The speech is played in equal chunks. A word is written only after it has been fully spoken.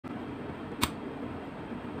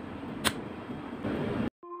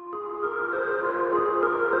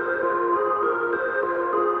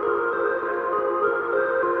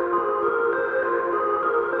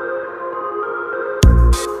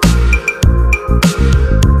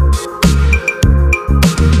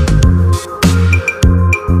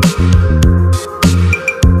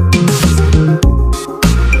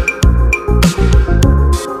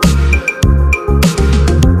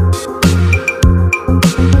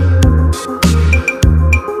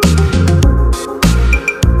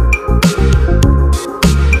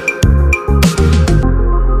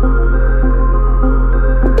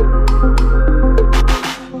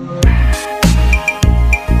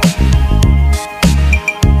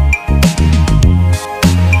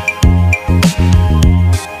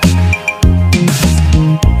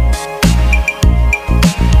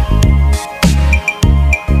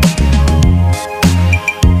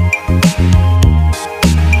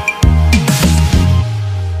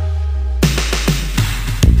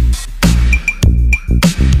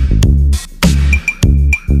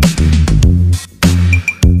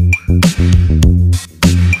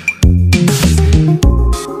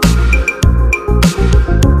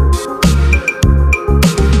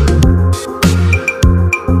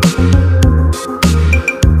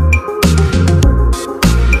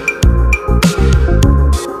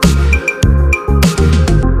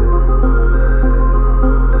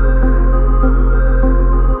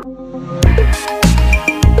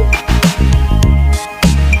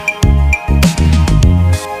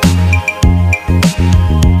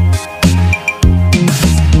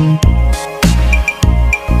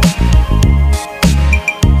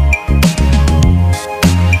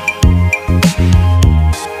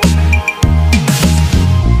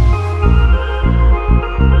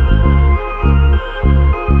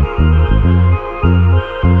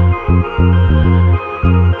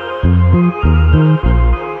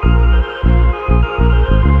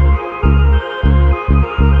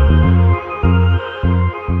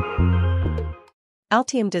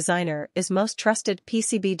Altium Designer is most trusted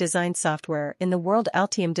PCB design software in the world.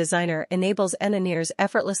 Altium Designer enables engineers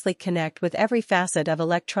effortlessly connect with every facet of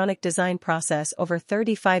electronic design process. Over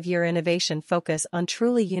 35-year innovation focus on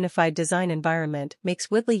truly unified design environment makes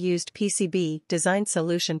widely used PCB design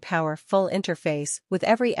solution powerful interface with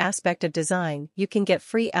every aspect of design. You can get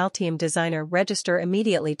free Altium Designer. Register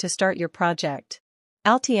immediately to start your project.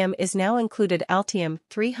 Altium is now included. Altium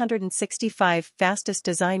 365 fastest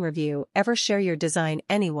design review ever. Share your design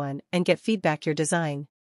anyone and get feedback your design.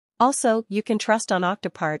 Also, you can trust on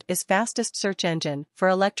Octopart is fastest search engine for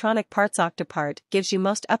electronic parts. Octopart gives you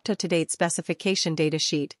most up-to-date specification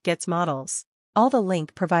datasheet, gets models. All the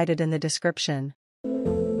link provided in the description.